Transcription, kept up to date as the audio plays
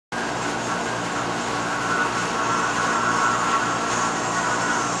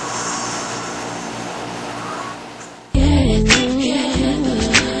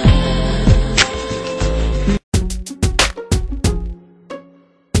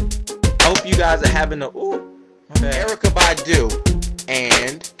hope you guys are having a Erica Badu,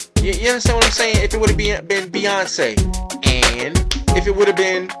 and you understand what I'm saying? If it would have been Beyonce, and if it would have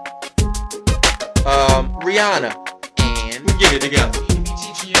been Rihanna, and get it together. You need to be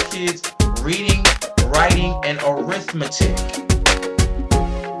teaching your kids reading, writing, and arithmetic,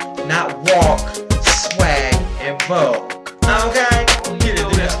 not walk, swag, and vogue. Okay? Get it.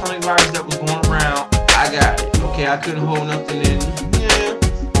 That funny virus that was going around, I got it. Okay, I couldn't hold nothing in. Yeah,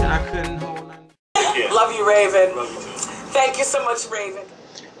 and I couldn't hold nothing. Love you, Raven. Love you too. Thank you so much, Raven.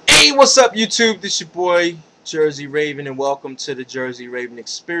 Hey, what's up, YouTube? This your boy, Jersey Raven, and welcome to the Jersey Raven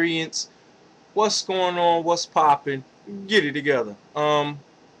Experience. What's going on? What's popping? Get it together.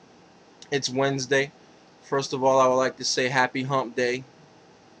 It's Wednesday. First of all, I would like to say happy hump day.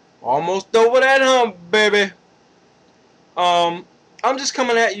 Almost over that hump, baby. I'm just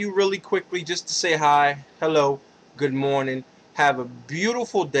coming at you really quickly just to say hi, hello, good morning. Have a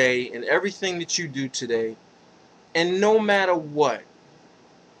beautiful day in everything that you do today. And no matter what,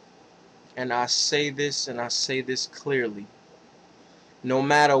 and I say this clearly, no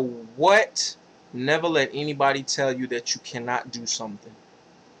matter what, never let anybody tell you that you cannot do something.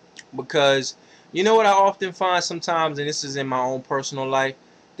 Because you know what I often find sometimes, and this is in my own personal life,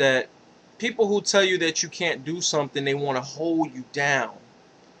 that people who tell you that you can't do something, they want to hold you down.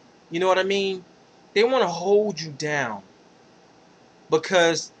 You know what I mean? They want to hold you down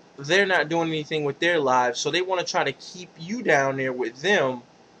because they're not doing anything with their lives, so they want to try to keep you down there with them,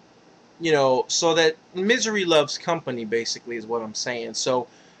 you know, so that misery loves company, basically, is what I'm saying. So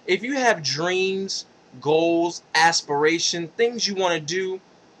if you have dreams, goals, aspiration, things you want to do,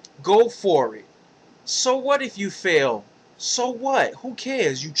 go for it. So what if you fail? So what? Who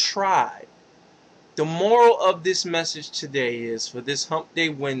cares? You tried. The moral of this message today is, for this Hump Day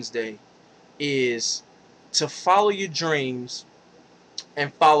Wednesday, is to follow your dreams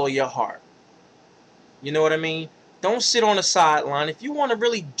and follow your heart. You know what I mean? Don't sit on the sideline. If you want to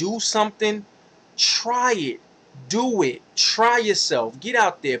really do something, try it. Do it. Try yourself. Get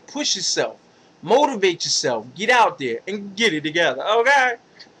out there. Push yourself. Motivate yourself. Get out there and get it together. Okay?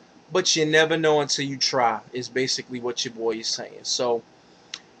 But you never know until you try, is basically what your boy is saying. So,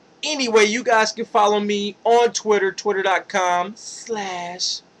 anyway, you guys can follow me on Twitter,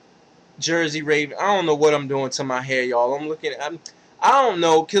 twitter.com/JerseyRaven. I don't know what I'm doing to my hair, y'all. I don't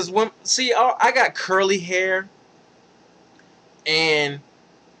know, because see, I got curly hair, and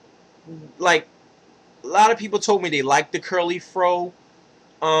like a lot of people told me they like the curly fro,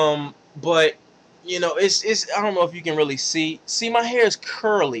 but you know, it's I don't know if you can really see my hair is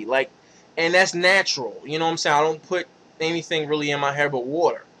curly, like, and that's natural. You know what I'm saying? I don't put anything really in my hair but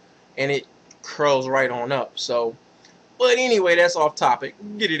water, and it curls right on up. So, but anyway, that's off topic.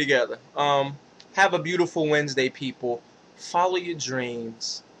 Get it together. Have a beautiful Wednesday, people. Follow your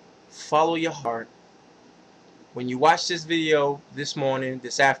dreams. Follow your heart. When you watch this video this morning,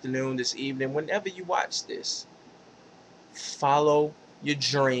 this afternoon, this evening, whenever you watch this, follow your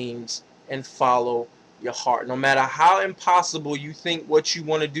dreams and follow your heart. No matter how impossible you think what you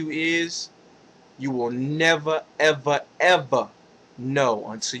want to do is, you will never, ever, ever know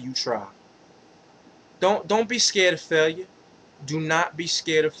until you try. Don't be scared of failure. Do not be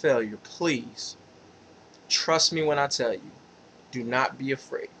scared of failure, please. Trust me when I tell you. Do not be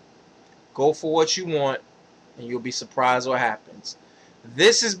afraid. Go for what you want, and you'll be surprised what happens.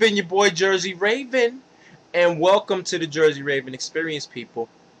 This has been your boy Jersey Raven, and welcome to the Jersey Raven Experience, people.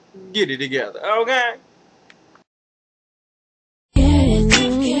 Get it together, okay?